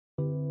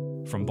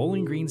From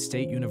Bowling Green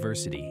State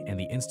University and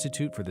the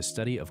Institute for the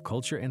Study of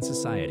Culture and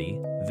Society,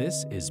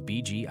 this is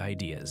BG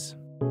Ideas.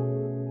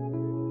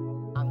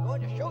 I'm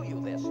going to show you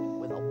this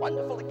with a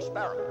wonderful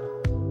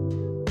experiment.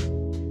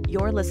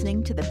 You're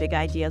listening to the Big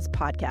Ideas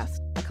podcast,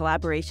 a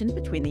collaboration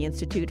between the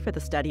Institute for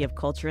the Study of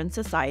Culture and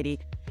Society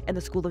and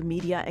the School of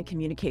Media and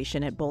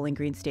Communication at Bowling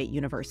Green State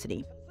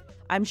University.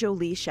 I'm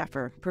Jolie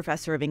Sheffer,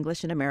 Professor of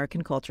English and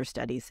American Culture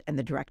Studies and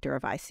the Director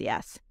of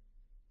ICS.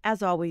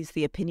 As always,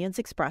 the opinions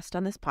expressed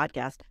on this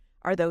podcast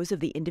are those of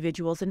the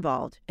individuals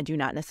involved and do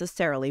not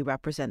necessarily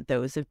represent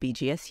those of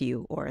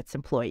BGSU or its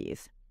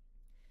employees.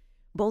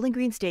 Bowling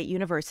Green State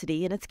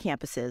University and its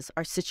campuses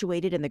are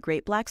situated in the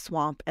Great Black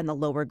Swamp and the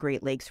Lower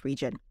Great Lakes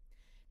region.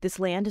 This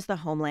land is the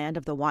homeland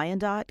of the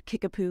Wyandot,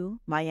 Kickapoo,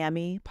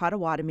 Miami,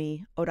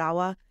 Potawatomi,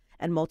 Odawa,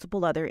 and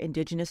multiple other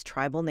indigenous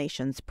tribal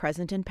nations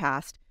present and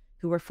past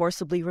who were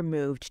forcibly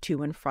removed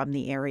to and from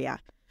the area.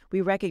 We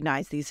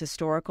recognize these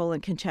historical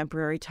and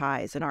contemporary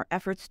ties in our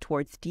efforts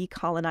towards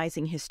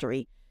decolonizing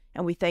history,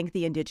 and we thank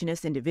the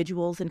indigenous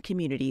individuals and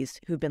communities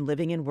who've been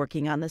living and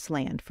working on this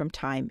land from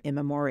time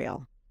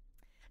immemorial.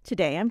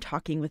 Today, I'm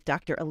talking with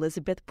Dr.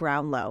 Elizabeth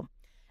Brownlow.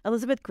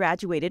 Elizabeth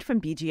graduated from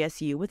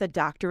BGSU with a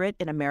doctorate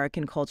in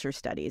American Culture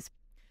Studies.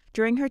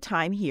 During her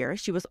time here,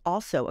 she was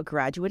also a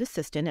graduate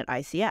assistant at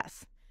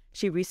ICS.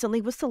 She recently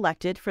was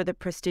selected for the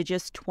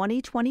prestigious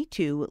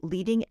 2022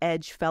 Leading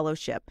Edge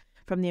Fellowship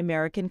from the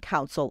American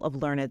Council of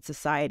Learned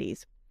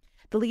Societies.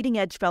 The Leading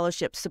Edge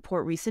Fellowships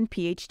support recent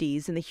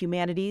PhDs in the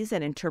humanities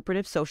and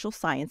interpretive social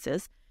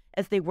sciences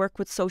as they work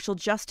with social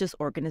justice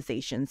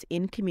organizations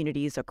in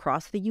communities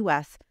across the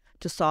U.S.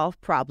 to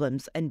solve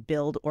problems and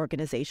build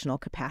organizational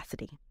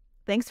capacity.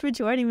 Thanks for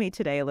joining me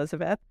today,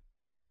 Elizabeth.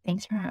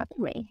 Thanks for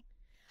having me.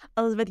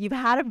 Elizabeth, you've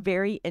had a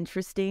very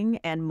interesting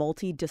and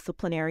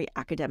multidisciplinary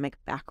academic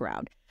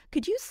background.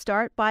 Could you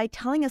start by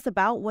telling us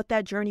about what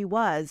that journey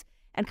was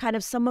and kind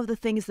of some of the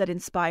things that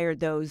inspired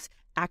those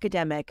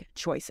academic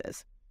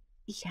choices?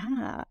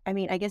 Yeah.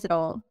 I guess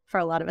for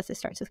a lot of us, it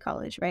starts with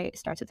college, right? It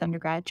starts with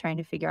undergrad, trying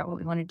to figure out what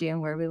we want to do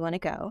and where we want to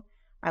go.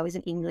 I was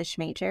an English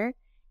major,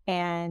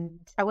 and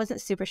I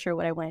wasn't super sure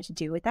what I wanted to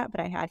do with that, but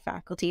I had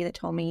faculty that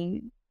told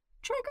me,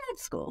 try grad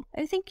school.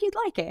 I think you'd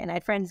like it. And I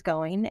had friends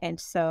going. And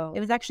so it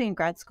was actually in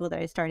grad school that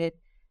I started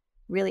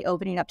really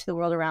opening up to the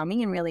world around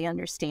me and really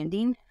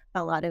understanding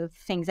a lot of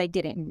things I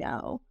didn't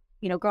know.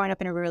 Growing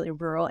up in a really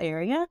rural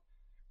area,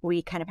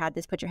 we kind of had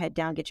this put your head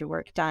down, get your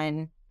work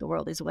done. The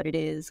world is what it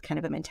is kind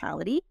of a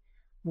mentality.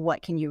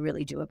 What can you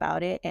really do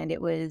about it? And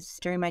it was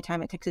during my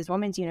time at Texas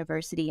Women's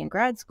University in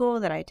grad school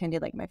that I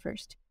attended my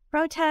first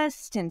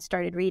protest and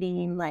started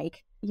reading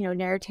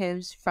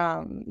narratives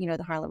from,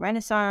 the Harlem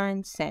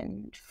Renaissance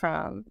and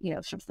from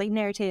slave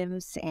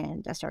narratives.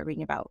 And I started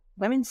reading about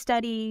women's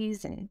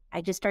studies. And I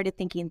just started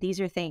thinking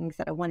these are things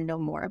that I want to know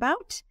more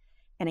about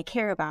and I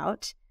care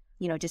about.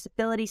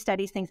 Disability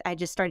studies, things. I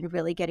just started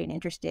really getting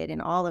interested in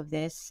all of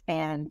this.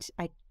 And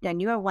I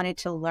knew I wanted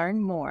to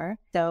learn more.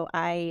 So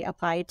I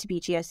applied to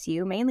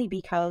BGSU mainly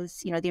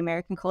because, the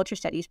American Culture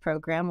Studies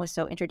program was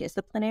so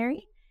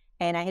interdisciplinary.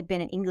 And I had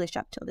been in English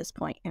up till this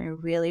point. And I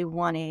really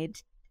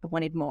wanted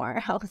more.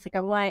 I was like,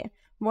 I want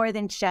more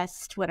than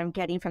just what I'm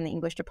getting from the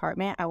English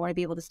department. I want to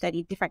be able to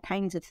study different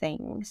kinds of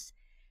things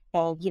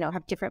and,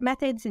 have different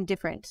methods and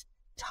different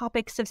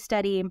topics of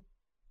study.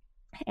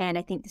 And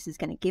I think this is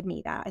going to give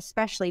me that,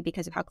 especially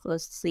because of how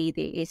closely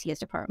the ACS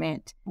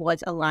department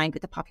was aligned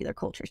with the Popular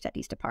Culture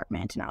Studies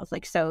department. And I was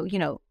like, so,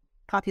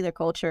 popular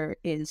culture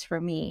is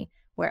for me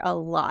where a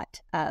lot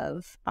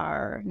of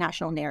our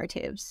national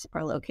narratives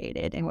are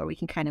located and where we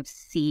can kind of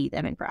see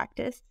them in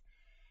practice.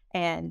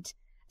 And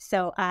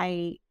so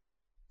I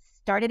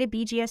started at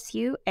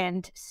BGSU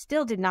and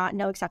still did not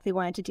know exactly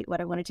what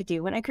I wanted to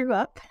do when I grew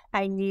up.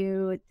 I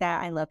knew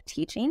that I loved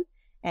teaching.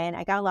 And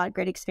I got a lot of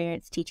great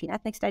experience teaching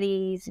ethnic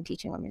studies and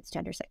teaching women's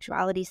gender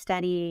sexuality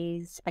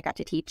studies. I got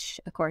to teach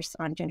a course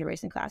on gender,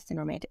 race, and class and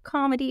romantic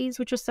comedies,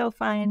 which was so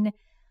fun.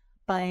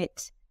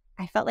 But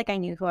I felt like I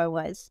knew who I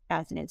was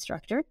as an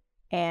instructor.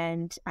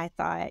 And I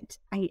thought,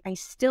 I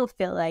still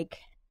feel like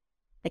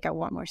I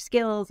want more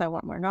skills, I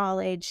want more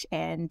knowledge.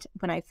 And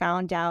when I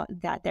found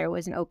out that there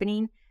was an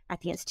opening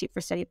at the Institute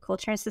for Study of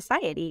Culture and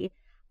Society,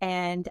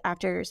 and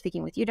after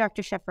speaking with you,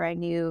 Dr. Sheffer, I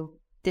knew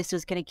this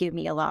was going to give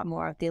me a lot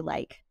more of the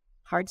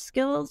hard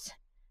skills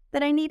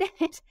that I needed.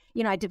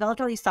 I developed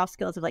all these soft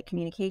skills of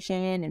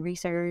communication and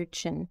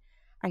research, and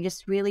I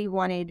just really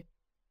wanted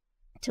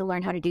to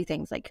learn how to do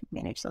things like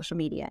manage social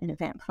media and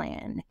event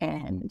plan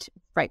and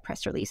write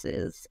press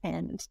releases.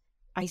 And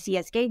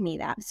ICS gave me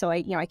that. So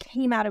I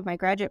came out of my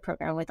graduate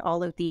program with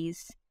all of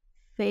these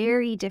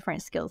very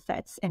different skill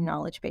sets and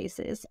knowledge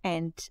bases,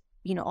 and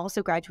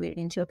also graduated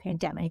into a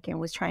pandemic and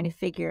was trying to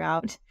figure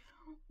out,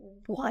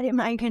 what am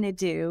I going to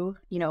do?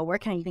 Where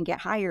can I even get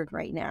hired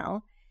right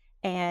now?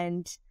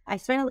 And I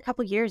spent a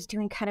couple of years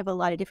doing kind of a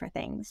lot of different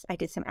things. I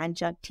did some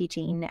adjunct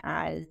teaching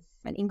as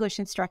an English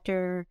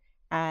instructor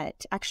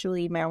at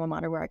actually my alma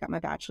mater where I got my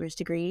bachelor's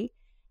degree.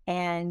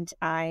 And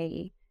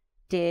I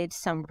did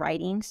some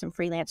writing, some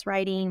freelance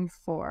writing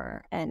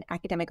for an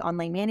academic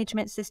online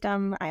management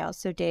system. I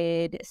also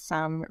did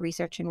some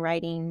research and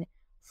writing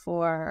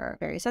for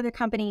various other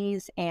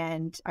companies,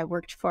 and I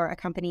worked for a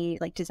company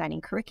like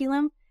designing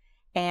curriculum,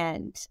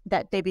 and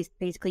that they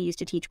basically used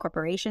to teach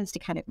corporations to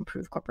kind of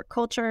improve corporate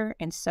culture.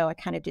 And so I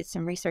kind of did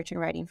some research and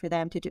writing for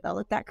them to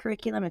develop that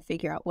curriculum and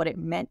figure out what it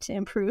meant to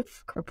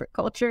improve corporate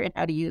culture and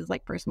how to use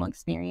like personal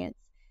experience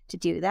to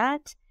do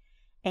that.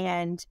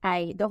 And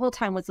I, the whole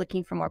time, was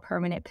looking for more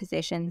permanent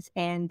positions.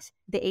 And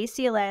the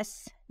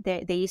ACLS,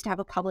 they used to have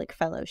a public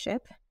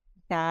fellowship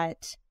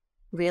that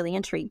really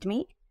intrigued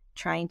me,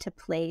 trying to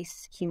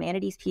place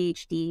humanities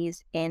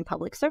PhDs in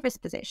public service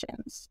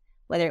positions,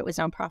 whether it was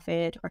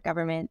nonprofit or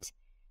government.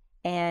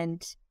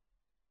 And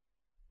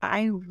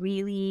I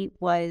really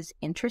was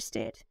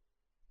interested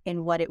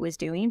in what it was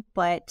doing.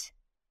 But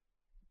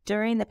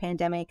during the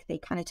pandemic, they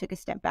kind of took a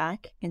step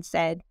back and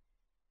said,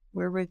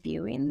 we're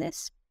reviewing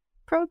this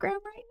program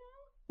right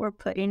now. We're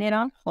putting it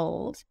on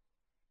hold.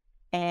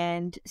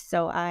 And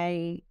so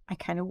I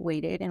kind of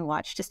waited and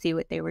watched to see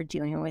what they were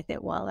doing with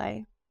it while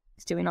I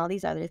was doing all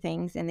these other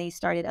things. And they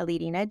started a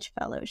leading edge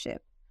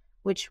fellowship,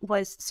 which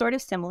was sort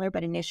of similar,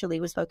 but initially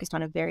was focused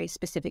on a very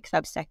specific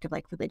subsect of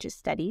like religious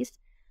studies.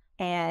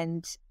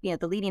 And, you know,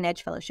 the leading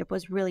edge fellowship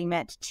was really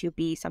meant to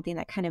be something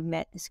that kind of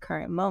met this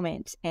current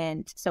moment.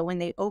 And so when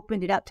they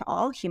opened it up to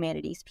all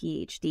humanities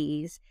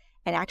PhDs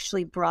and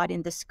actually brought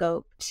in the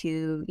scope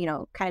to, you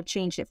know, kind of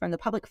changed it from the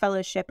public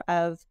fellowship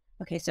of,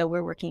 okay, so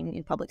we're working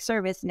in public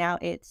service. Now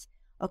it's,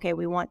 okay,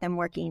 we want them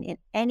working in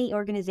any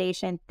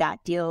organization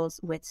that deals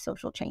with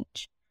social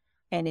change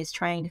and is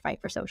trying to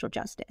fight for social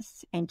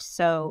justice. And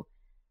so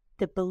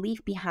the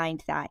belief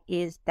behind that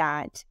is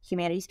that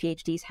humanities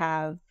PhDs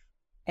have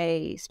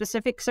a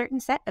specific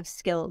certain set of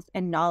skills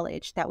and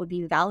knowledge that would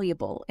be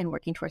valuable in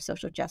working towards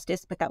social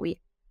justice, but that we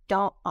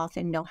don't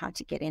often know how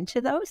to get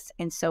into those.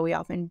 And so we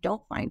often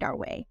don't find our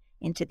way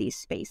into these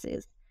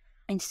spaces.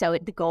 And so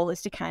the goal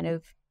is to kind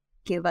of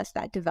give us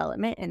that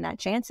development and that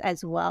chance,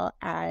 as well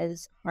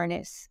as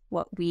harness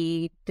what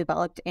we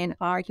developed in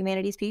our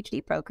humanities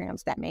PhD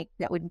programs that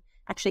would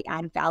actually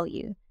add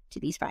value to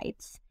these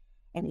fights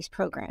and these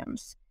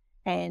programs.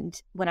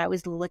 And when I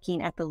was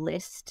looking at the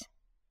list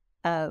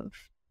of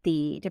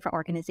the different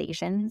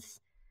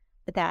organizations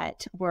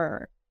that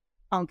were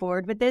on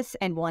board with this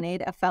and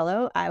wanted a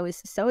fellow, I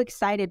was so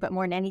excited. But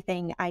more than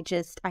anything, I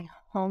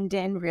honed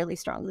in really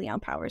strongly on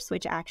Power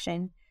Switch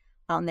Action,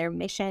 on their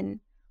mission,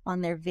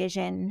 on their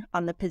vision,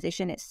 on the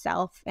position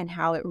itself, and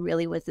how it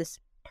really was this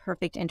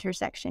perfect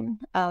intersection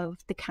of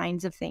the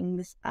kinds of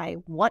things I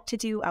want to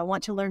do, I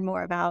want to learn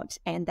more about,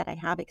 and that I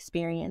have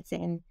experience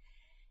in.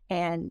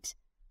 And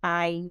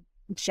I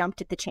jumped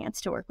at the chance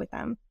to work with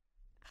them.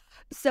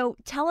 So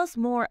tell us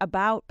more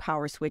about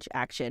Power Switch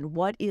Action.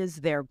 What is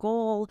their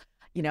goal?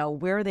 You know,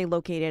 where are they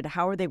located?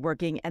 How are they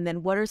working? And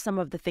then what are some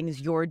of the things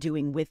you're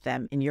doing with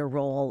them in your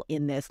role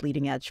in this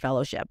Leading Edge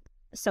Fellowship?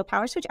 So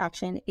Power Switch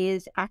Action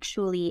is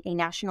actually a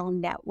national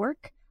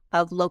network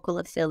of local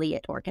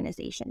affiliate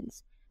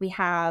organizations. We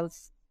have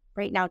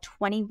right now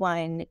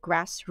 21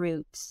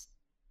 grassroots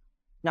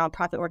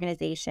nonprofit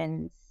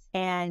organizations,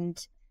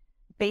 and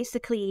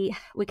basically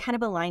we kind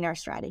of align our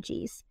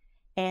strategies.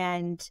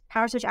 And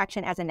Power Switch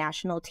Action as a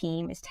national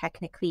team is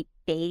technically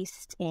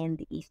based in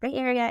the East Bay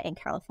area in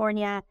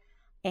California,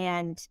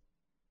 and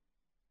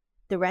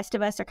the rest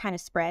of us are kind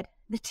of spread.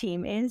 The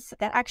team is.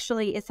 That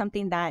actually is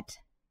something that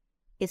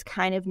is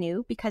kind of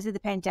new because of the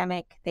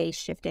pandemic. They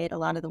shifted a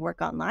lot of the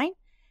work online,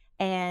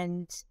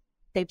 and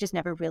they've just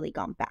never really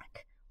gone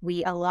back.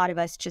 A lot of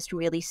us just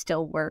really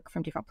still work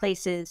from different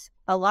places.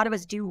 A lot of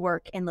us do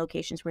work in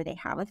locations where they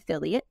have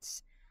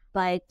affiliates,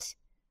 but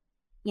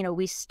you know,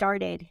 we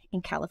started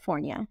in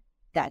California.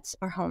 That's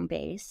our home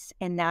base.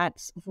 And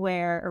that's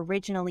where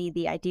originally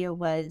the idea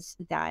was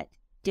that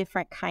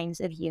different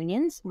kinds of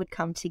unions would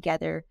come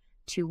together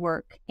to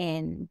work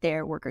in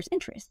their workers'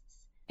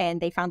 interests. And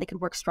they found they could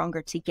work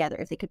stronger together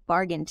if they could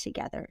bargain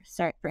together.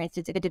 So, for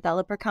instance, if a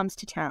developer comes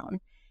to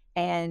town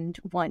and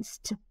wants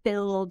to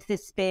build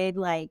this big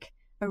like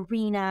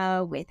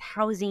arena with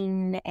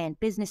housing and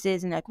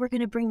businesses and like, we're going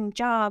to bring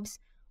jobs.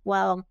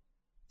 Well,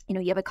 you know,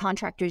 you have a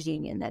contractors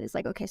union that is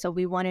like, okay, so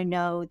we want to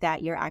know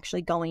that you're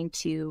actually going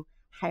to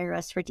hire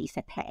us for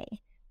decent pay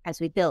as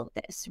we build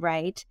this,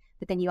 right?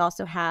 But then you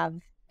also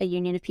have a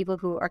union of people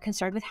who are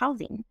concerned with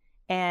housing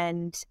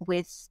and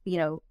with, you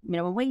know,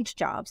 minimum wage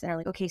jobs. And are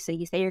like, okay, so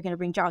you say you're going to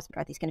bring jobs, but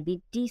are these going to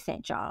be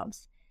decent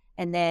jobs?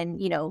 And then,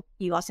 you know,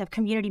 you also have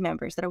community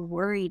members that are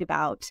worried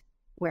about,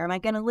 where am I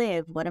going to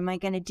live? What am I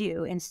going to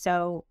do? And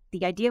so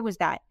the idea was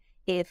that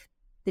if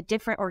the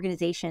different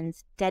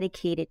organizations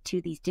dedicated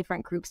to these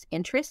different groups'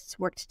 interests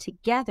worked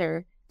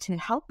together to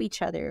help each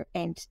other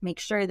and make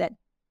sure that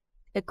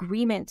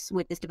agreements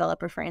with this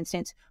developer, for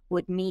instance,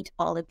 would meet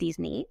all of these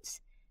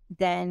needs,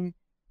 then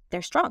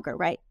they're stronger,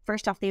 right?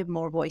 First off, they have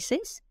more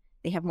voices,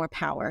 they have more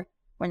power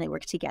when they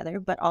work together,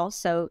 but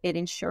also it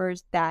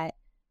ensures that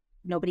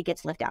nobody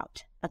gets left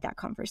out of that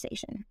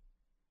conversation.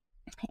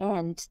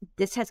 And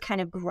this has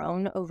kind of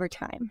grown over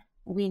time.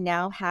 we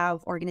now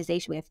have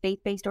organizations, we have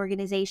faith-based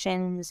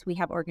organizations, we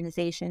have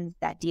organizations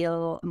that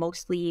deal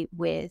mostly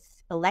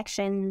with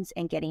elections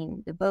and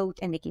getting the vote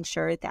and making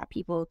sure that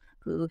people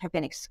who have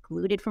been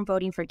excluded from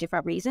voting for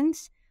different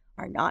reasons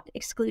are not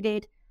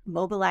excluded,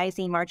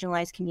 mobilizing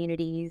marginalized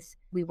communities.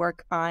 We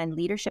work on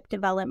leadership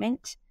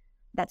development.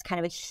 That's kind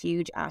of a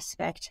huge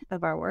aspect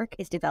of our work,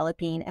 is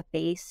developing a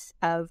base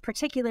of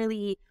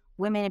particularly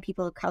women and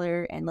people of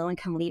color and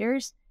low-income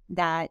leaders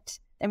that,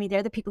 I mean,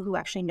 they're the people who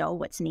actually know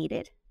what's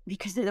needed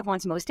because they're the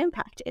ones most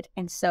impacted.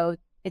 And so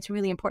it's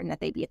really important that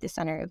they be at the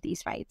center of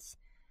these fights.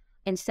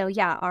 And so,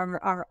 yeah,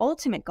 our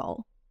ultimate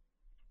goal,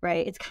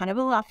 right, it's kind of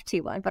a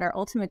lofty one, but our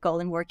ultimate goal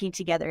in working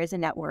together as a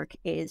network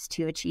is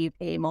to achieve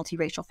a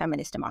multiracial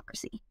feminist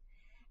democracy.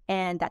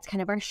 And that's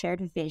kind of our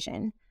shared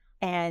vision.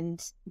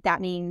 And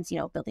that means,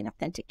 building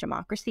authentic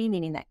democracy,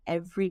 meaning that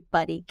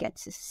everybody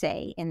gets a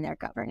say in their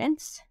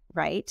governance,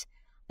 right?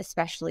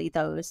 Especially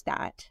those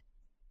that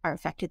are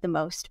affected the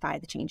most by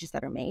the changes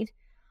that are made.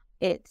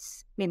 It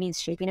means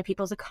shaping a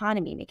people's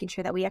economy, making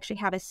sure that we actually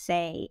have a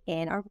say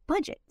in our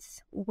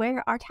budgets,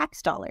 where our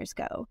tax dollars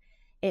go.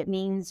 It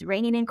means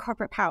reining in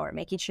corporate power,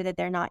 making sure that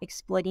they're not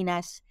exploiting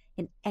us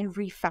in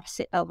every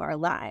facet of our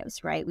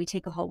lives, right? We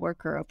take a whole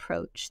worker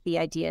approach, the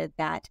idea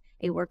that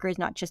a worker is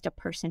not just a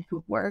person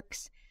who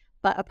works,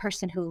 but a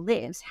person who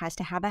lives, has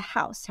to have a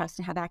house, has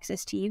to have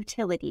access to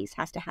utilities,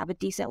 has to have a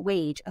decent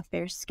wage, a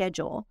fair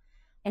schedule.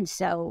 And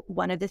so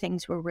one of the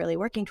things we're really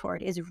working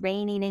toward is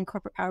reining in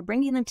corporate power,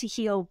 bringing them to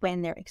heel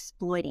when they're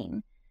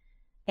exploiting,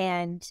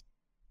 and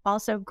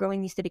also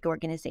growing these civic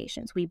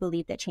organizations. We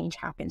believe that change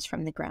happens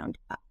from the ground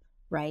up,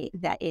 right?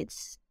 That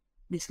it's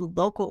this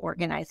local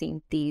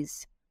organizing,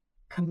 these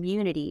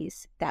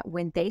communities, that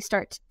when they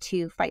start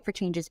to fight for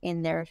changes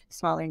in their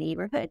smaller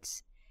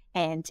neighborhoods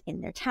and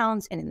in their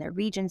towns and in their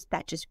regions,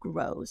 that just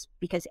grows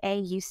because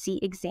you see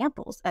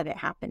examples of it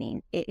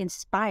happening. It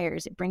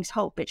inspires, it brings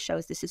hope, it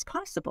shows this is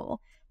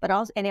possible,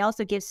 and it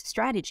also gives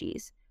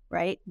strategies,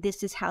 right?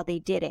 This is how they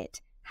did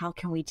it. How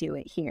can we do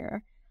it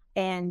here?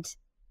 And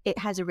it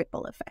has a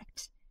ripple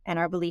effect. And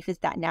our belief is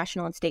that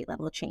national and state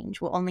level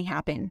change will only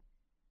happen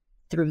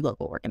through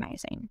local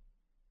organizing.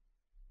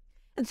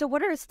 And so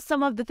what are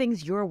some of the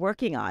things you're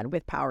working on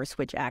with Power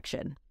Switch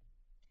Action?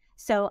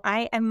 So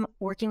I am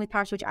working with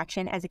Power Switch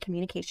Action as a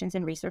communications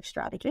and research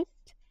strategist,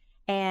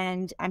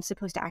 and I'm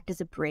supposed to act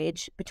as a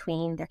bridge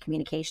between their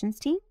communications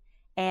team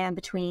and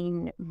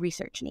between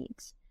research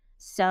needs.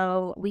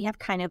 So we have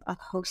kind of a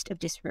host of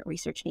different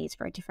research needs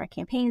for different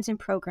campaigns and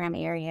program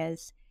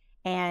areas,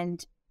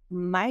 and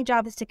my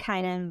job is to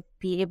kind of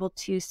be able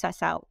to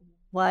suss out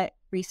what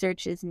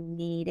research is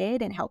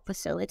needed and help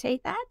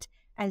facilitate that,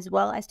 as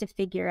well as to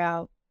figure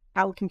out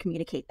how we can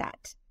communicate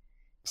that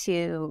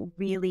to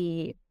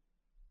really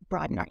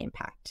broaden our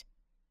impact.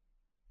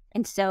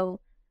 And so,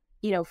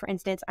 for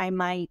instance, I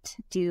might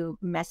do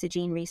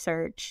messaging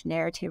research,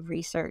 narrative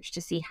research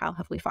to see how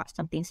have we fought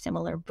something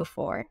similar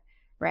before,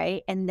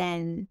 right? And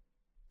then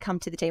come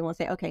to the table and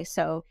say, okay,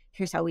 so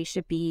here's how we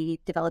should be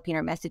developing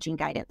our messaging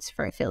guidance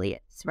for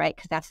affiliates, right?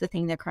 Because that's the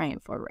thing they're crying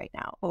for right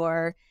now.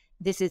 Or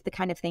this is the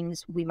kind of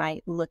things we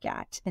might look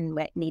at and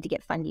need to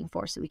get funding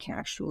for so we can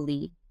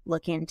actually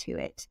look into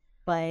it.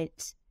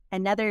 But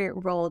another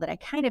role that I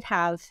kind of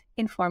have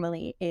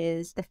informally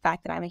is the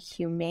fact that I'm a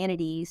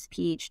humanities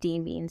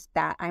PhD means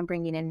that I'm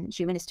bringing in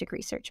humanistic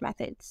research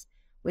methods,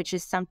 which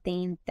is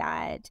something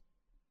that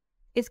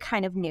is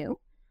kind of new,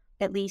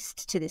 at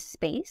least to this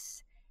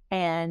space.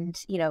 And,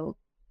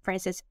 for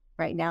instance,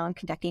 right now I'm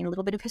conducting a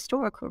little bit of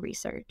historical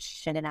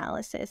research and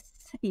analysis,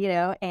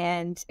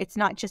 and it's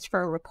not just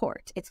for a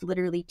report. It's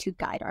literally to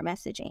guide our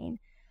messaging.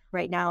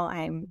 Right now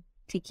I'm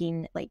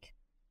taking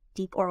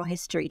deep oral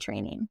history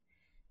training,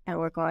 and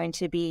we're going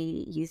to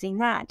be using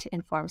that to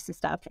inform some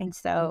stuff. And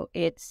so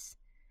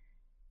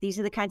these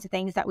are the kinds of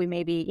things that we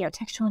maybe,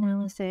 textual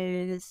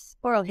analysis,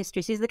 oral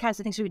history, these are the kinds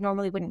of things we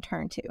normally wouldn't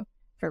turn to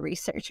for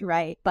research,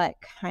 right? But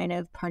kind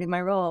of part of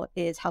my role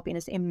is helping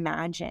us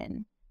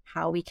imagine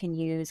how we can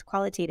use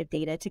qualitative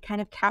data to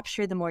kind of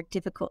capture the more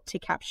difficult to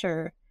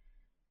capture,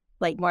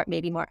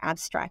 maybe more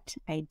abstract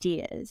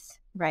ideas,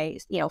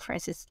 right? For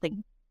instance,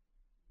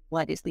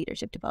 what is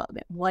leadership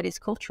development? What is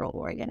cultural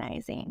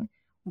organizing?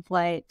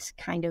 What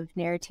kind of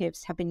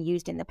narratives have been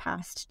used in the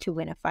past to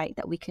win a fight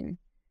that we can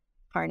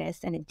harness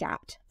and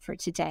adapt for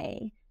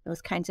today?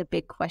 Those kinds of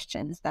big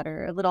questions that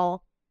are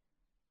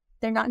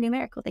they're not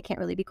numerical. They can't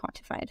really be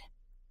quantified.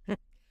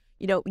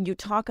 You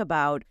talk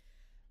about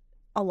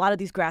a lot of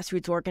these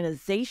grassroots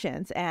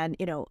organizations, and,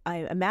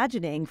 I'm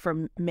imagining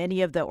from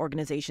many of the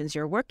organizations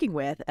you're working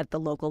with at the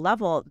local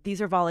level,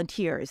 these are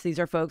volunteers. These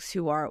are folks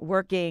who are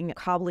working,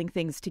 cobbling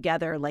things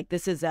together.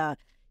 This is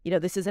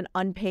this is an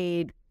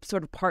unpaid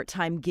sort of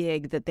part-time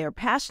gig that they're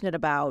passionate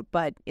about,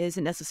 but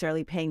isn't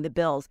necessarily paying the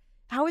bills.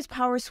 How is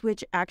Power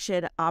Switch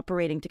Action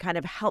operating to kind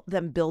of help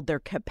them build their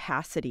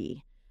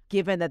capacity,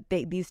 given that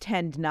these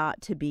tend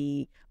not to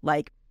be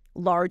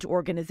large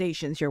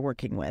organizations you're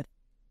working with?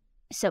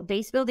 So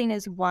base building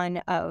is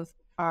one of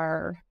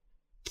our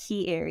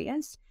key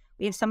areas.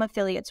 We have some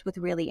affiliates with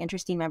really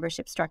interesting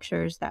membership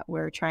structures that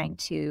we're trying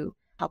to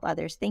help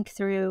others think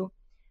through.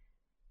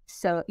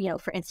 So,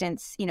 for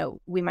instance,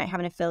 we might have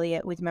an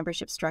affiliate with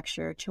membership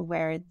structure to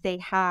where they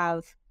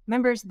have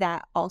members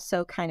that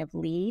also kind of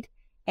lead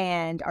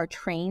and are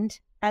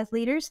trained as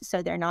leaders.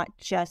 So they're not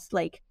just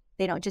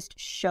they don't just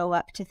show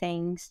up to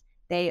things.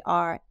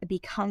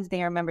 Because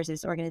they are members of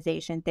this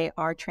organization, they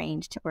are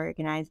trained to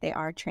organize, they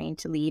are trained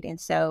to lead. And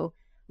so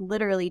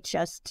literally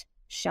just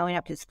showing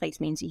up to this place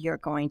means you're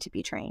going to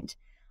be trained.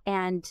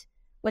 And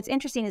what's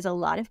interesting is a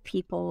lot of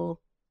people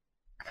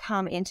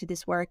come into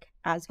this work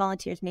as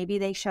volunteers. Maybe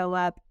they show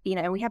up,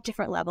 and we have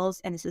different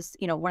levels. And this is,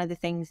 one of the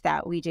things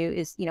that we do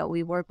is,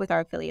 we work with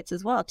our affiliates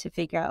as well to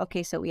figure out,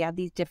 okay, so we have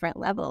these different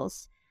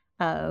levels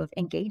of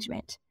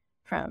engagement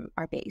from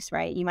our base,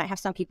 right? You might have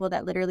some people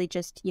that literally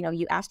just,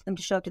 you asked them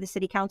to show up to the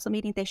city council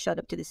meeting, they showed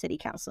up to the city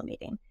council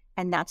meeting,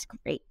 and that's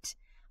great.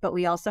 But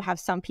we also have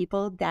some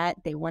people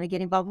that they want to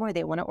get involved more.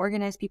 They want to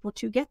organize people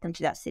to get them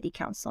to that city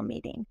council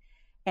meeting.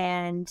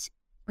 And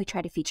we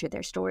try to feature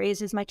their stories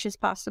as much as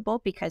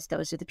possible because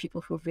those are the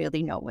people who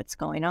really know what's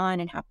going on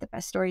and have the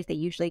best stories. They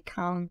usually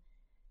come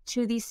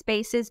to these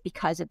spaces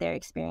because of their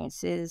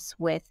experiences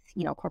with,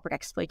 corporate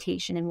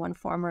exploitation in one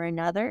form or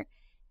another.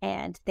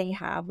 And they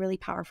have really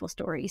powerful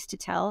stories to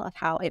tell of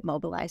how it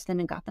mobilized them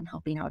and got them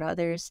helping out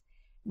others.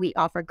 We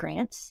offer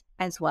grants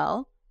as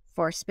well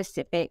for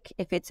specific,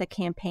 if it's a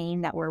campaign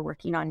that we're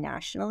working on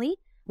nationally,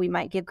 we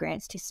might give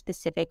grants to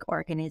specific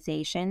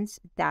organizations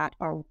that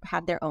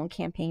have their own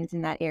campaigns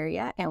in that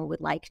area and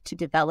would like to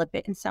develop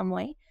it in some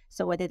way.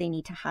 So whether they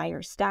need to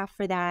hire staff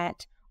for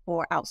that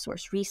or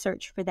outsource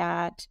research for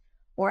that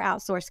or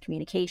outsource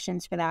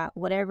communications for that,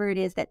 whatever it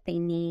is that they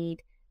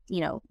need,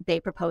 they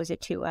propose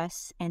it to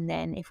us. And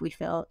then if we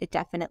feel it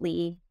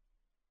definitely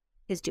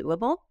is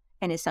doable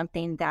and is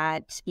something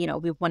that, we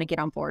want to get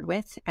on board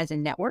with as a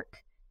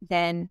network,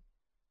 then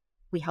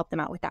we help them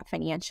out with that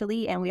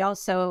financially. And we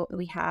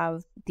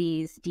have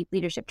these deep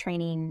leadership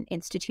training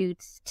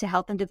institutes to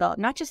help them develop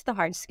not just the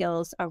hard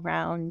skills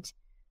around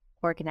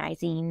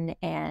organizing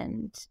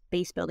and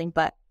base building,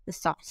 but the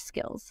soft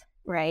skills,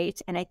 right?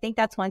 And I think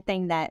that's one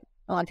thing that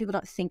a lot of people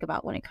don't think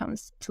about when it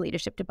comes to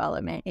leadership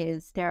development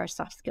is there are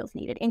soft skills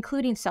needed,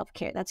 including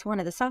self-care. That's one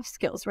of the soft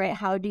skills, right?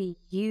 How do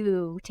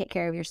you take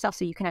care of yourself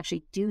so you can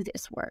actually do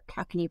this work?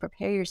 How can you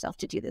prepare yourself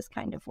to do this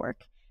kind of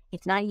work?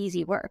 It's not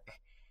easy work.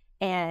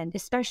 And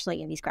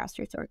especially in these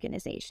grassroots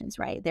organizations,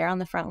 right? They're on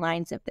the front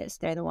lines of this.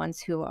 They're the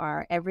ones who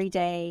are every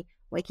day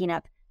waking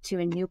up to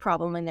a new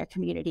problem in their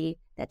community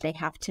that they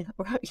have to,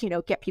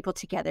 get people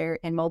together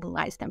and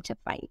mobilize them to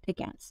fight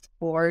against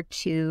or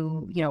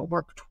to,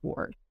 work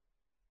toward.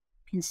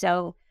 And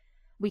so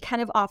we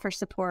kind of offer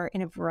support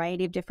in a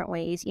variety of different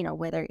ways,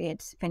 whether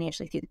it's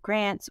financially through the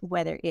grants,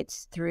 whether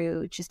it's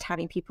through just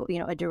having people,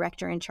 a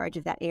director in charge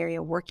of that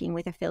area working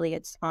with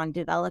affiliates on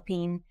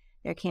developing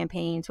their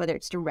campaigns, whether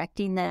it's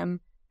directing them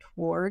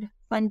toward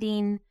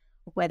funding,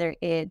 whether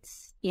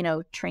it's,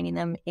 training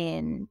them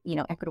in,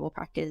 equitable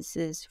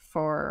practices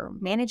for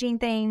managing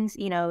things.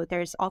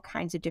 There's all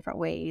kinds of different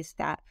ways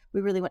that we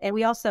really want. And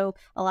we also,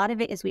 a lot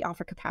of it is we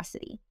offer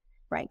capacity,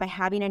 right? By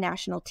having a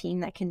national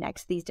team that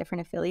connects these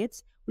different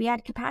affiliates, we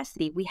add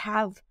capacity. We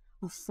have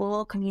a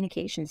full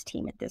communications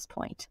team at this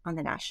point on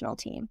the national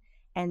team.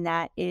 And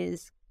that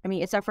is,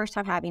 it's our first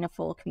time having a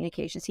full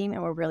communications team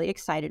and we're really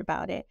excited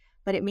about it.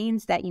 But it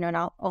means that,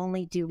 not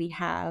only do we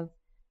have,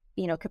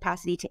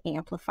 capacity to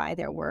amplify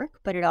their work,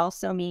 but it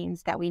also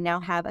means that we now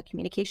have a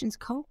communications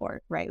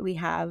cohort, right? We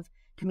have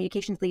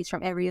communications leads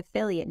from every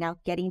affiliate now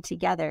getting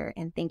together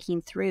and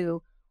thinking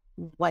through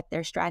what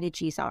their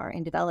strategies are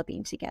and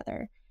developing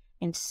together.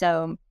 And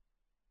so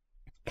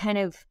kind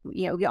of,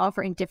 we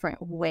offer in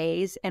different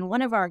ways. And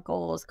one of our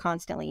goals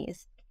constantly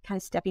is kind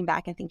of stepping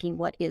back and thinking,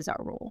 what is our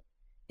role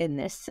in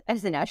this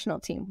as the national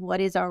team? What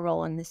is our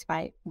role in this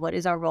fight? What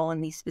is our role in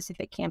these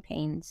specific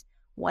campaigns?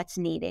 What's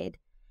needed?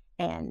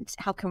 And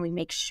how can we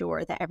make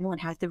sure that everyone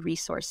has the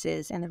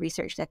resources and the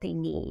research that they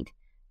need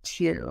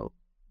to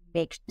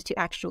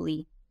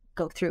actually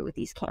go through with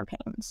these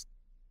campaigns?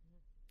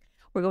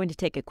 We're going to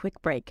take a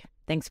quick break.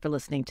 Thanks for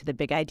listening to the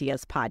Big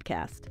Ideas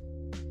podcast.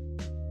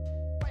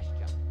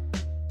 Question.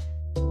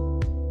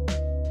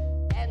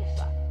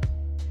 Answer.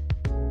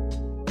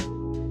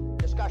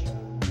 Discussion.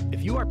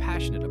 If you are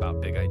passionate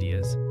about big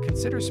ideas,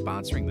 consider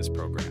sponsoring this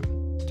program.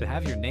 To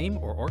have your name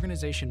or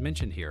organization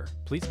mentioned here,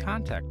 please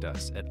contact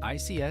us at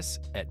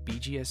ics@bgsu.edu.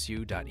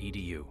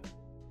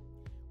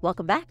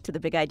 Welcome back to the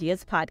Big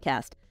Ideas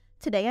podcast.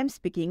 Today I'm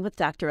speaking with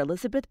Dr.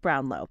 Elizabeth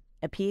Brownlow,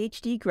 a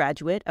PhD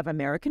graduate of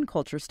American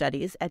Culture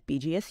Studies at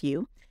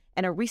BGSU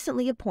and a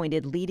recently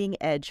appointed Leading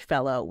Edge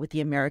Fellow with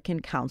the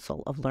American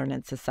Council of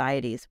Learned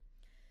Societies.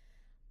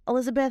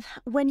 Elizabeth,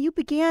 when you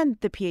began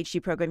the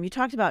PhD program, you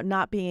talked about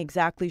not being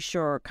exactly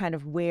sure kind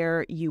of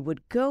where you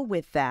would go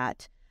with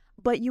that,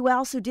 but you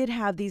also did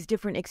have these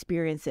different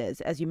experiences,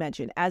 as you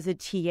mentioned, as a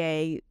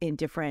TA in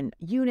different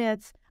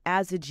units,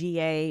 as a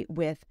GA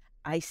with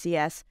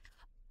ICS.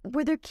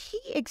 Were there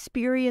key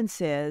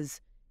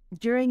experiences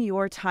during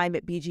your time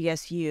at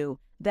BGSU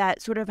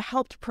that sort of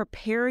helped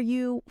prepare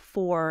you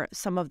for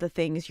some of the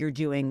things you're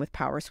doing with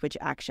Power Switch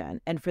Action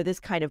and for this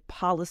kind of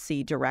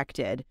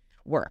policy-directed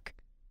work?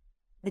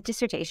 The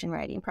dissertation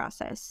writing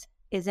process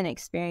is an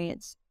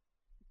experience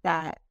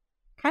that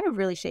kind of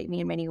really shaped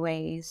me in many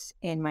ways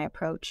in my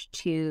approach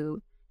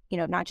to,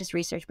 not just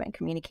research, but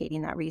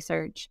communicating that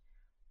research.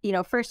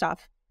 First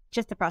off,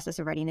 just the process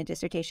of writing a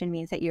dissertation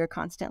means that you're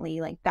constantly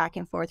like back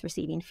and forth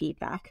receiving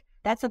feedback.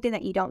 That's something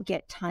that you don't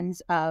get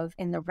tons of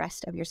in the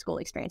rest of your school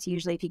experience.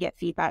 Usually if you get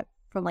feedback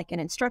from like an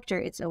instructor,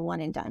 it's a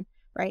one and done,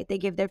 right? They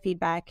give their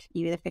feedback,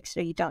 you either fix it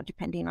or you don't,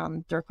 depending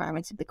on the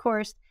requirements of the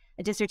course.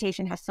 A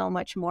dissertation has so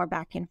much more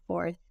back and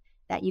forth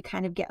that you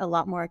kind of get a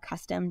lot more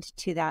accustomed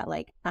to that.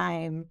 Like,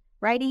 I'm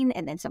writing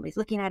and then somebody's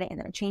looking at it and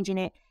then I'm changing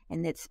it.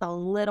 And it's a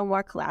little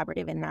more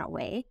collaborative in that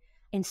way.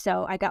 And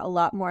so I got a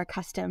lot more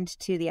accustomed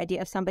to the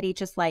idea of somebody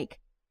just like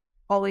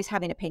always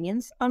having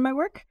opinions on my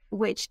work,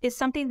 which is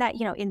something that,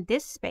 in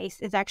this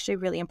space is actually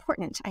really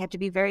important. I have to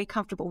be very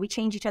comfortable. We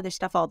change each other's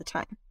stuff all the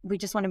time. We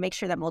just want to make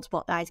sure that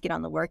multiple eyes get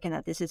on the work and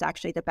that this is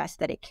actually the best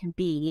that it can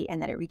be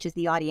and that it reaches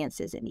the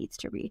audiences it needs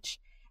to reach.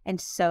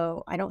 And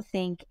so I don't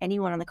think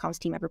anyone on the comms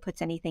team ever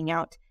puts anything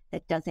out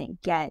that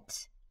doesn't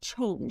get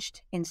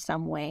changed in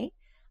some way.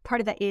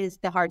 Part of that is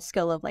the hard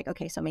skill of like,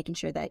 okay, so making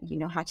sure that you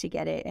know how to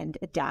get it and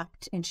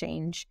adapt and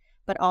change.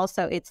 But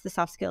also it's the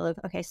soft skill of,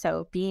 okay,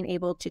 so being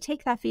able to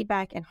take that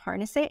feedback and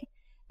harness it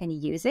and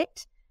use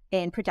it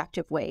in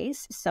productive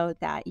ways so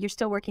that you're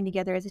still working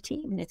together as a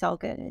team and it's all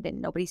good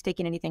and nobody's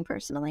taking anything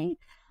personally.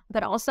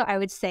 But also I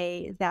would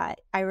say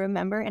that I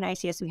remember in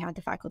ICS we had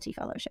the faculty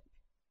fellowship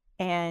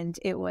and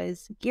it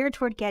was geared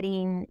toward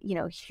getting,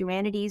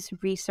 humanities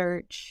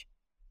research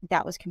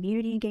that was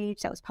community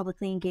engaged, that was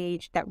publicly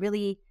engaged, that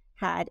really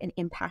had an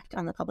impact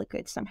on the public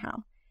good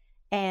somehow.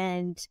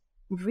 And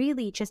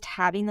really just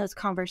having those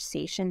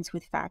conversations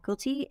with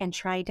faculty and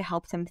trying to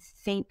help them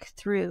think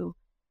through,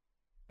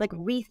 like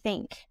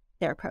rethink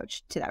their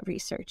approach to that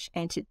research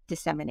and to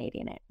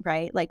disseminating it,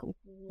 right? Like,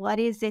 what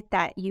is it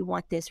that you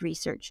want this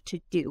research to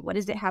do? What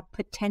does it have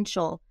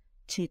potential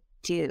to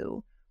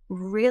do?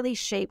 Really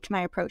shaped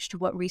my approach to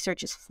what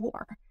research is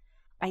for.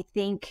 I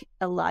think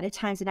a lot of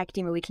times in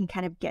academia, we can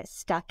kind of get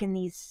stuck in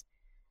these,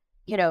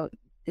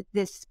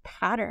 this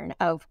pattern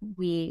of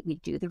we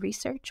do the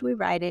research, we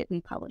write it,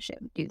 we publish it.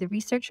 We do the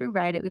research, we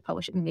write it, we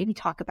publish it, and maybe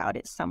talk about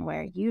it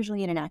somewhere,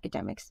 usually in an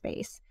academic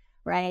space,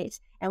 right?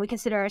 And we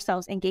consider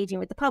ourselves engaging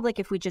with the public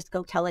if we just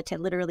go tell it to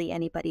literally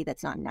anybody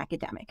that's not an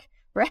academic,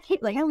 right?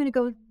 Like, I'm going to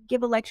go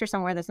give a lecture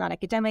somewhere that's not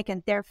academic,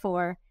 and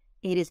therefore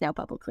it is now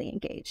publicly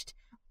engaged.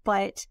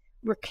 But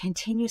we're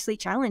continuously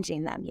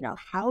challenging them,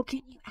 how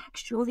can you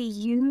actually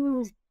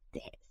use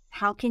this?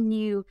 How can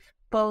you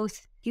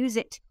both use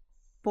it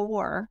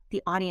for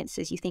the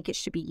audiences you think it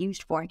should be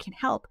used for and can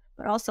help,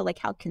 but also like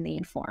how can they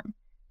inform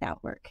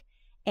that work?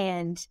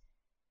 And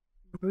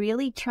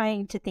really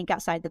trying to think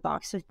outside the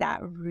box with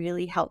that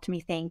really helped me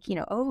think,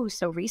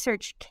 so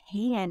research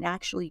can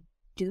actually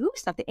do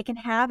something. It can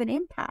have an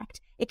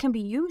impact. It can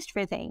be used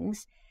for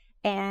things.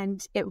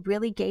 And it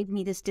really gave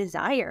me this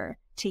desire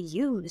to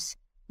use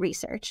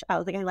research. I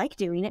was like, I like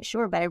doing it,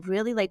 sure, but I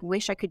really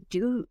wish I could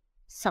do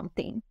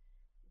something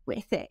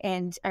with it.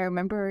 And I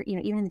remember,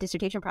 even in the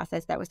dissertation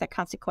process, that was that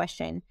constant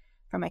question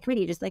from my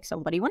committee, just like, so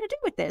what do you want to do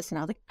with this? And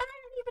I was like, I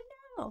don't even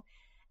know.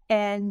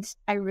 And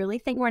I really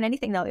think more than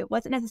anything, though, it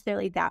wasn't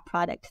necessarily that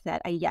product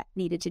that I yet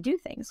needed to do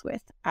things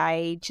with.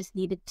 I just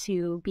needed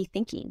to be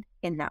thinking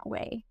in that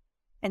way.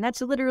 And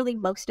that's literally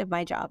most of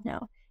my job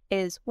now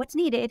is what's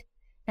needed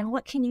and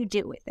what can you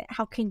do with it?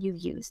 How can you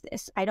use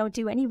this? I don't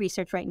do any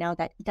research right now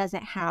that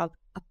doesn't have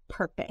a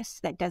purpose,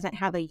 that doesn't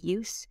have a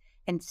use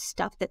and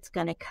stuff that's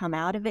going to come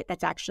out of it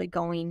that's actually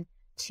going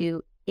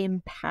to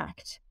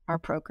impact our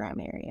program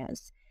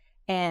areas.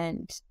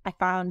 And I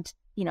found,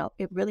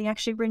 it really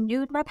actually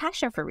renewed my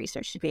passion for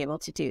research to be able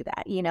to do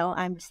that.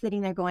 I'm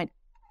sitting there going,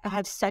 I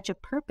have such a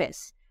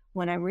purpose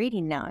when I'm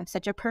reading now. I have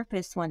such a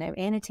purpose when I'm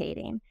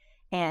annotating.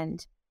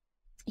 And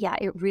yeah,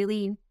 it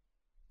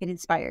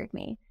inspired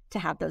me to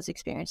have those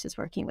experiences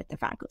working with the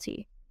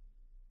faculty.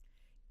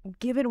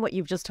 Given what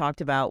you've just talked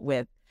about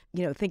with,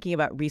 thinking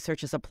about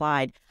research as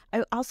applied,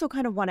 I also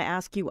kind of want to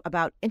ask you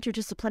about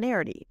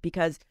interdisciplinarity,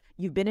 because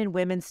you've been in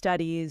women's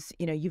studies,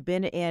 you've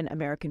been in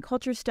American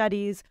culture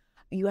studies,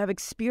 you have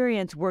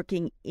experience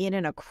working in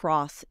and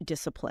across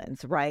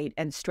disciplines, right?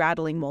 And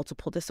straddling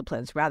multiple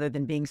disciplines rather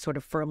than being sort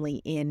of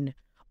firmly in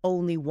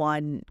only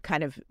one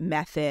kind of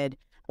method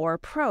or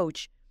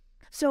approach.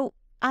 So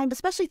I'm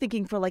especially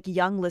thinking for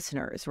young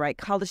listeners, right?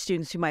 College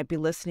students who might be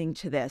listening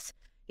to this,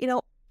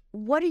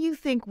 what do you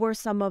think were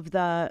some of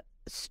the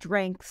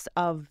strengths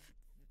of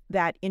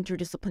that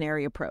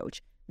interdisciplinary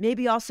approach?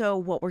 Maybe also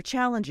what were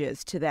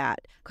challenges to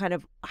that, kind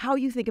of how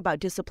you think about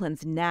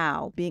disciplines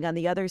now, being on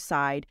the other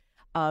side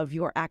of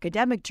your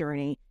academic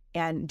journey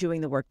and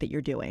doing the work that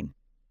you're doing.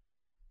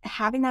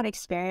 Having that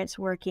experience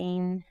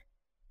working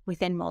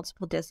within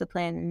multiple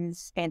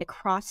disciplines and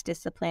across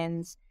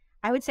disciplines,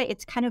 I would say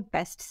it's kind of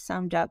best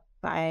summed up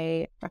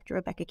by Dr.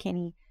 Rebecca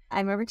Kinney. I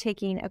remember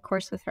taking a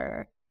course with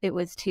her. It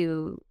was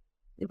to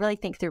really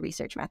think through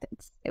research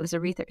methods. It was a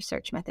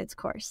research methods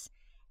course.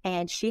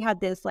 And she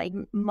had this like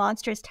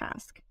monstrous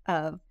task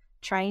of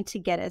trying to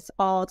get us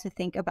all to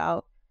think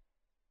about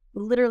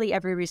literally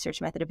every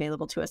research method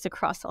available to us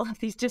across all of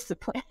these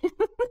disciplines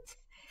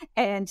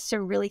and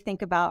to really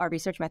think about our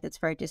research methods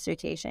for our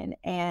dissertation.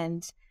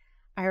 And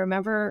I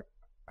remember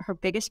her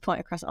biggest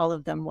point across all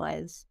of them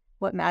was,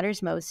 what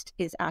matters most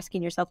is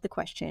asking yourself the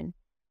question,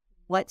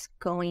 what's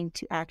going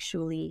to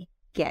actually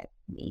get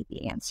me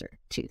the answer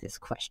to this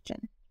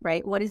question,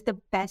 right? What is the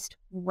best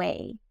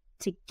way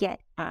to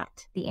get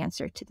at the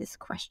answer to this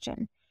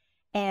question?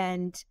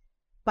 And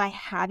by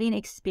having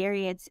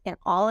experience in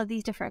all of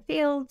these different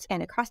fields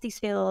and across these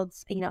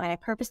fields, and I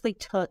purposely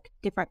took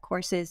different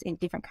courses in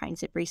different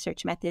kinds of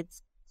research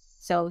methods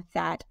so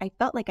that I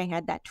felt like I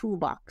had that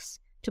toolbox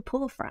to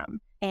pull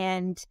from.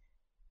 And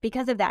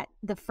because of that,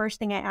 the first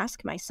thing I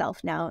ask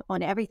myself now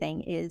on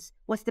everything is,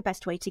 what's the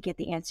best way to get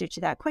the answer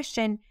to that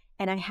question?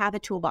 And I have a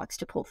toolbox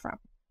to pull from.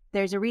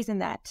 There's a reason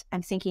that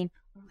I'm thinking,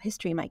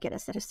 history might get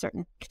us at a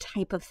certain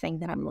type of thing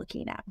that I'm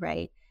looking at,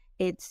 right?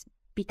 It's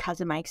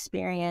because of my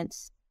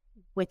experience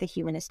with the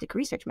humanistic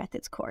research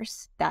methods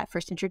course that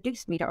first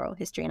introduced me to oral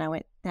history. And I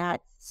went,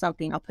 that's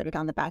something, I'll put it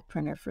on the back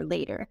burner for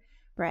later,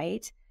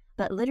 right?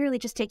 But literally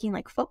just taking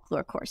like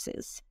folklore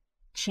courses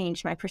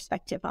changed my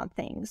perspective on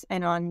things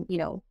and on,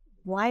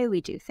 why we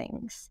do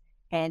things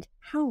and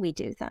how we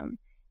do them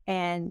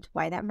and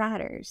why that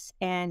matters.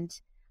 And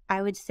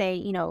I would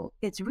say,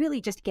 it's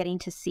really just getting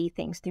to see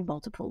things through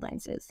multiple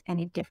lenses and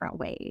in different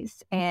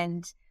ways.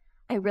 And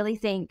I really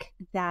think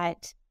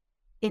that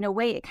in a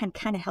way, it can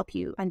kind of help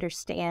you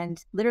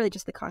understand literally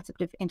just the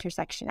concept of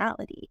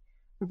intersectionality.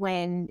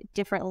 When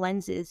different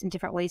lenses and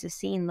different ways of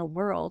seeing the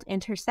world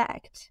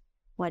intersect,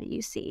 what do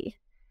you see?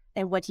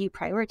 And what do you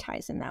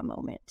prioritize in that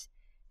moment?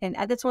 And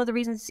that's one of the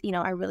reasons,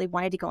 I really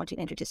wanted to go into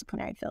an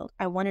interdisciplinary field.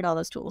 I wanted all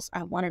those tools.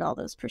 I wanted all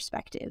those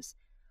perspectives.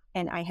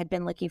 And I had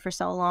been looking for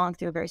so long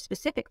through a very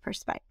specific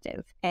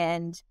perspective.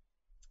 And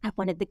I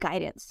wanted the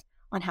guidance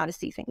on how to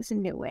see things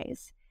in new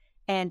ways.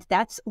 And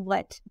that's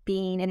what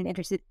being in an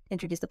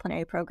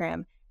interdisciplinary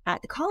program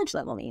at the college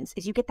level means,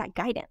 is you get that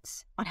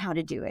guidance on how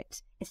to do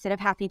it instead of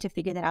having to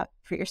figure that out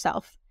for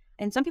yourself.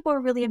 And some people are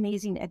really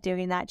amazing at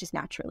doing that just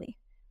naturally,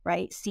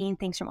 right? Seeing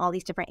things from all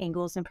these different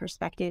angles and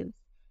perspectives.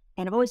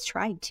 And I've always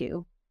tried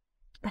to,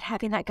 but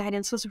having that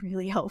guidance was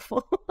really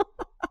helpful,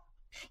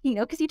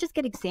 because you just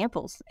get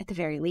examples at the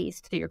very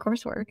least through your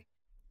coursework.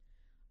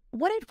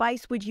 What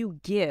advice would you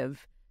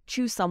give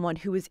to someone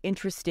who is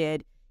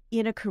interested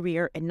in a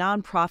career in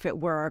nonprofit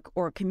work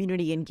or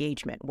community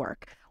engagement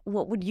work?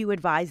 What would you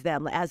advise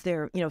them as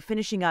they're,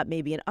 finishing up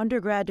maybe an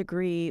undergrad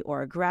degree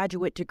or a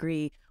graduate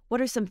degree? What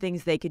are some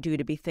things they could do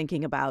to be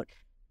thinking about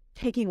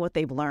taking what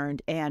they've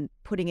learned and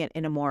putting it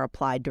in a more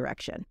applied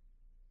direction?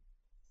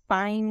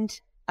 Find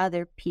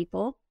other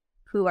people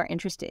who are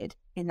interested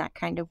in that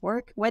kind of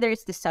work, whether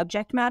it's the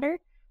subject matter,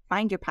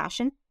 find your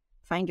passion,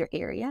 find your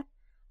area.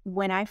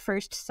 When I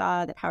first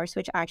saw that Power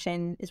Switch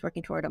Action is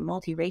working toward a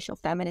multiracial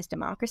feminist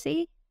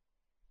democracy,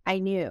 I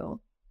knew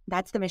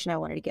that's the mission I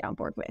wanted to get on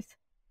board with.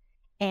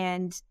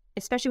 And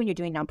especially when you're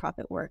doing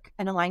nonprofit work,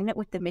 an alignment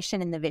with the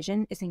mission and the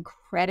vision is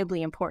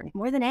incredibly important.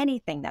 More than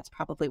anything, that's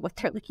probably what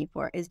they're looking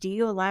for, is, do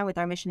you align with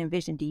our mission and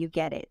vision? Do you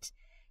get it?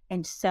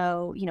 And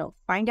so,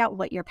 find out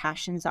what your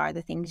passions are,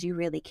 the things you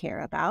really care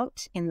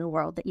about in the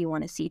world that you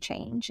want to see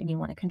change and you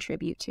want to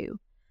contribute to.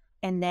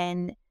 And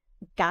then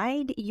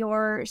guide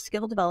your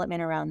skill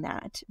development around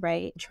that,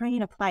 right? Try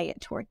and apply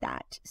it toward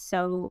that.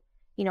 So,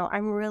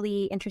 I'm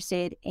really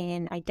interested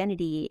in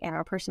identity and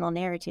our personal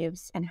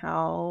narratives and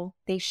how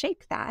they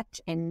shape that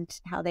and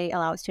how they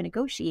allow us to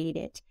negotiate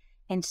it.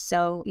 And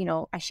so,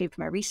 I shaped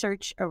my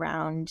research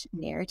around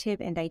narrative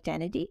and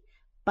identity.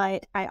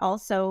 But I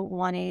also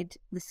wanted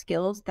the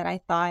skills that I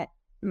thought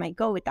might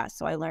go with that.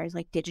 So I learned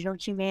like digital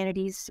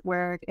humanities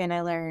work, and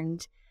I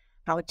learned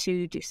how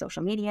to do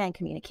social media and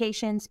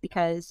communications,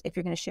 because if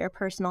you're going to share a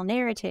personal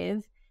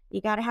narrative,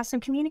 you got to have some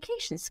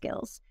communication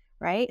skills,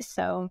 right?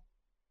 So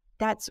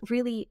that's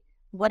really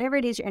whatever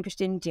it is you're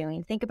interested in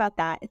doing. Think about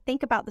that.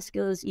 Think about the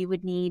skills you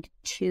would need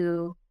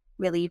to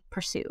really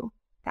pursue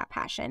that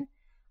passion.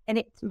 And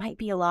it might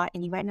be a lot,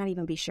 and you might not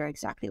even be sure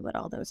exactly what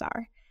all those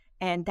are.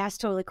 And that's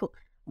totally cool.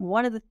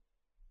 One of the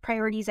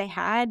priorities I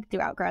had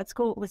throughout grad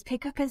school was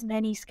pick up as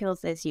many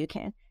skills as you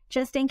can,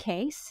 just in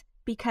case,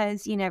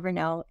 because you never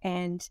know.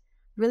 And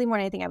really more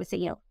than anything, I would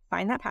say,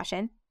 find that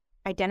passion,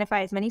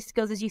 identify as many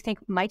skills as you think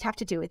might have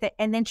to do with it,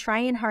 and then try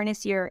and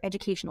harness your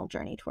educational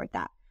journey toward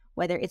that,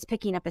 whether it's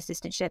picking up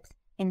assistantships,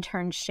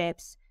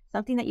 internships,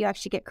 something that you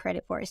actually get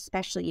credit for,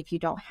 especially if you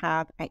don't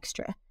have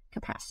extra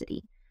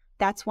capacity.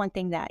 That's one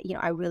thing that,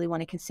 I really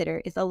want to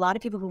consider, is a lot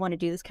of people who want to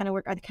do this kind of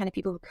work are the kind of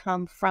people who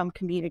come from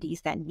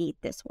communities that need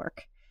this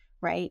work,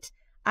 right?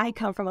 I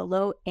come from a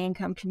low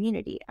income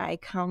community. I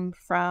come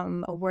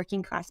from a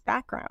working class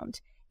background.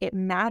 It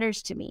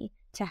matters to me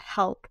to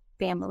help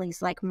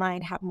families like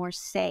mine have more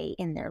say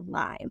in their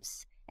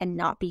lives and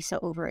not be so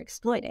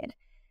overexploited.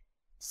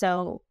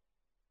 So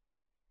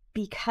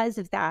because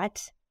of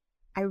that,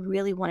 I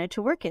really wanted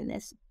to work in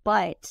this,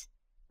 but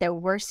there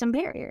were some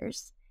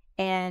barriers.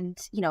 And,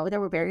 there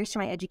were barriers to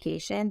my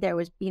education. There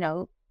was,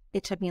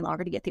 it took me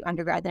longer to get through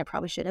undergrad than I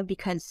probably should have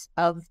because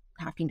of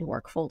having to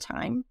work full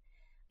time.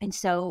 And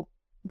so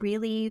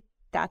really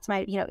that's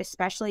my,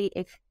 especially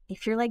if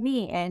you're like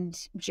me and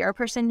you're a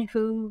person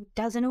who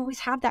doesn't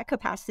always have that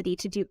capacity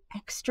to do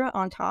extra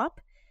on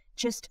top,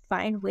 just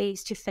find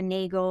ways to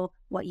finagle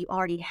what you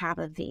already have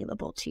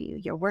available to you,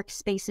 your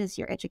workspaces,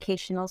 your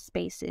educational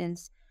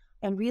spaces,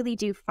 and really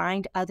do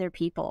find other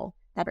people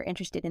that are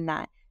interested in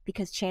that,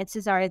 because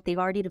chances are they've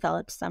already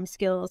developed some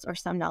skills or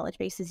some knowledge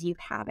bases you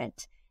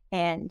haven't,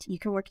 and you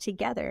can work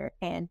together.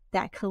 And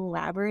that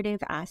collaborative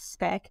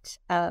aspect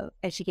of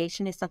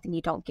education is something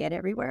you don't get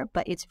everywhere,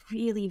 but it's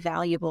really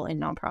valuable in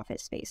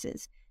nonprofit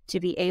spaces to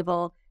be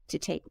able to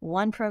take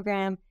one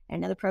program and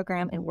another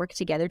program and work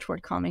together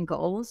toward common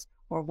goals,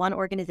 or one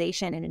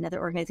organization and another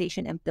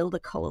organization and build a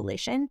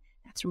coalition.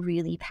 That's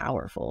really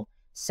powerful.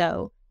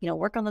 So,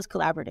 work on those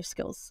collaborative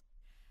skills.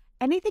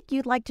 Anything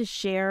you'd like to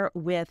share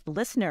with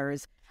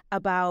listeners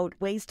about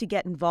ways to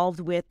get involved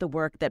with the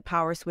work that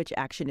Power Switch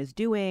Action is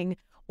doing,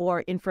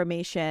 or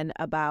information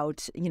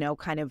about,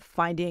 kind of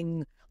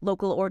finding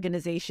local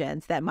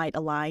organizations that might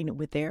align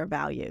with their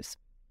values?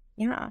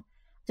 Yeah.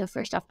 So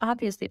first off,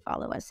 obviously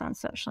follow us on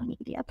social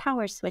media,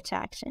 Power Switch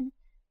Action.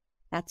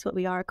 That's what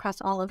we are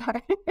across all of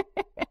our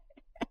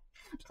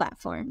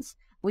platforms.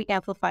 We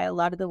amplify a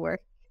lot of the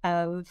work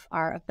of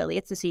our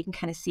affiliates so you can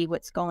kind of see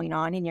what's going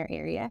on in your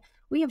area.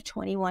 We have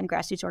 21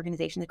 grassroots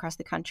organizations across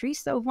the country,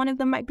 so one of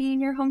them might be in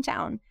your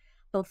hometown.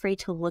 Feel free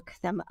to look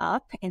them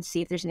up and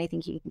see if there's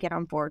anything you can get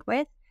on board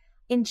with.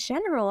 In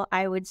general,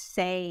 I would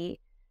say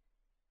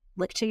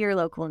look to your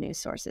local news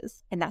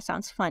sources. And that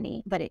sounds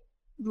funny, but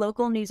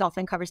local news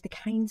often covers the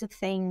kinds of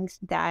things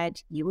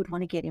that you would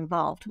want to get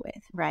involved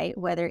with, right?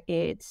 Whether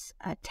it's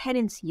a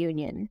tenants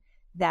union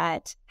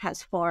that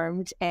has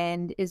formed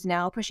and is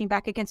now pushing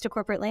back against a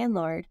corporate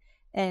landlord.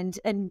 And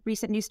a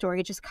recent news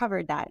story just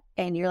covered that.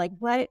 And you're like,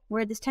 what?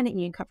 Where'd this tenant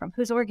union come from?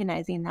 Who's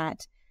organizing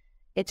that?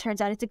 It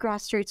turns out it's a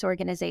grassroots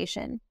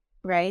organization,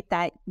 right?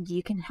 That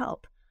you can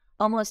help.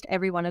 Almost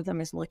every one of them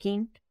is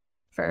looking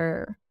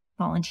for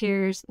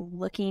volunteers,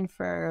 looking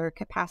for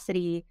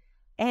capacity,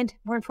 and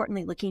more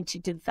importantly, looking to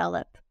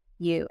develop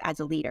you as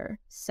a leader.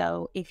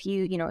 So if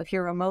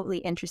you're remotely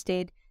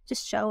interested,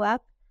 just show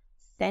up,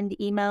 send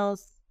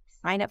emails,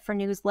 sign up for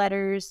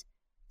newsletters,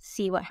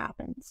 see what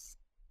happens,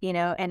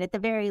 and at the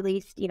very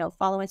least,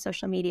 follow on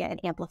social media and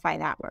amplify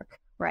that work,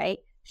 right?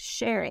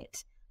 Share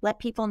it. Let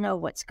people know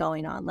what's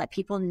going on. Let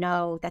people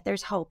know that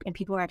there's hope and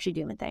people are actually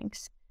doing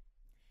things.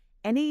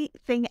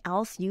 Anything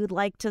else you'd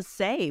like to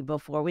say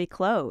before we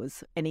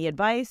close? Any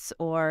advice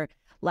or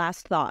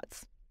last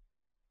thoughts?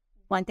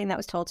 One thing that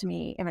was told to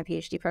me in my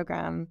PhD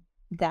program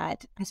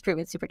that has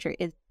proven super true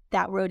is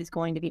that road is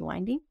going to be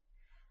winding.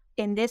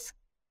 In this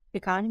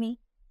economy,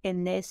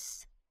 in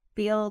this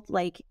field,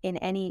 like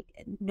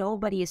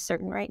nobody is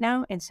certain right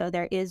now. And so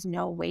there is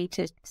no way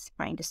to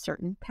find a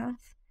certain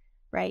path,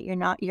 right? You're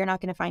not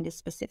going to find a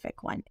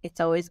specific one.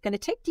 It's always going to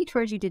take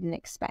detours you didn't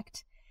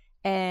expect.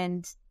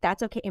 And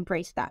that's okay.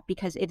 Embrace that,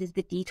 because it is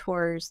the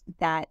detours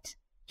that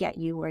get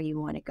you where you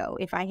want to go.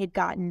 If I had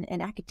gotten an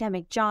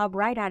academic job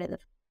right out of the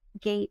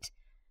gate,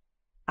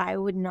 I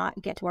would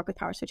not get to work with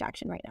Power Switch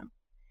Action right now.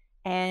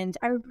 And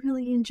I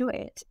really enjoy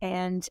it.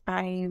 And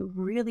I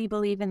really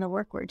believe in the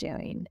work we're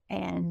doing.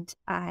 And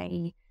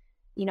I'm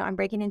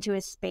breaking into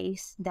a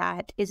space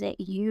that isn't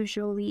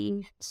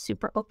usually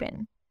super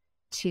open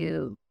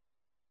to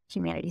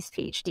humanities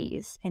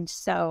PhDs. And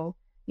so,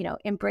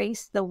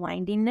 embrace the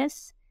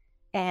windiness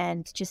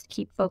and just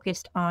keep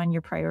focused on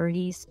your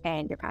priorities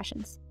and your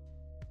passions.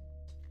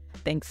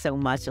 Thanks so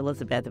much,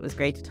 Elizabeth. It was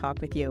great to talk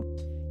with you.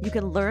 You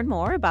can learn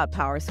more about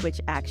Power Switch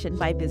Action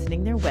by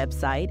visiting their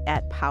website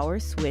at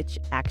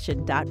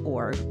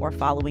powerswitchaction.org or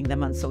following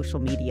them on social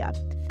media.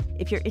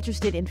 If you're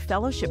interested in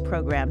fellowship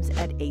programs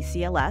at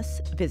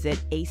ACLS, visit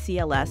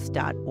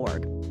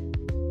acls.org.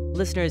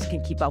 Listeners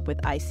can keep up with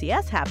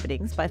ICS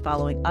happenings by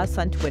following us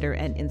on Twitter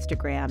and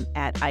Instagram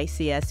at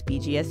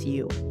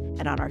ICS-BGSU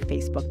and on our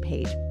Facebook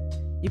page.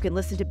 You can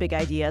listen to Big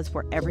Ideas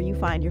wherever you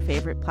find your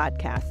favorite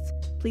podcasts.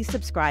 Please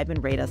subscribe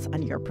and rate us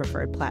on your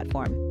preferred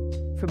platform.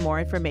 For more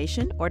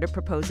information or to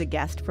propose a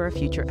guest for a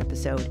future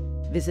episode,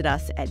 visit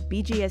us at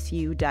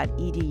bgsu.edu/BG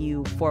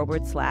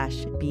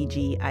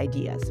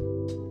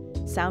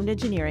Ideas. Sound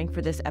engineering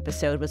for this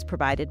episode was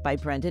provided by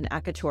Brendan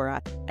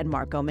Akatura and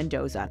Marco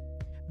Mendoza.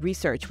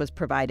 Research was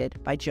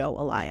provided by Joe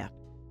Alaya.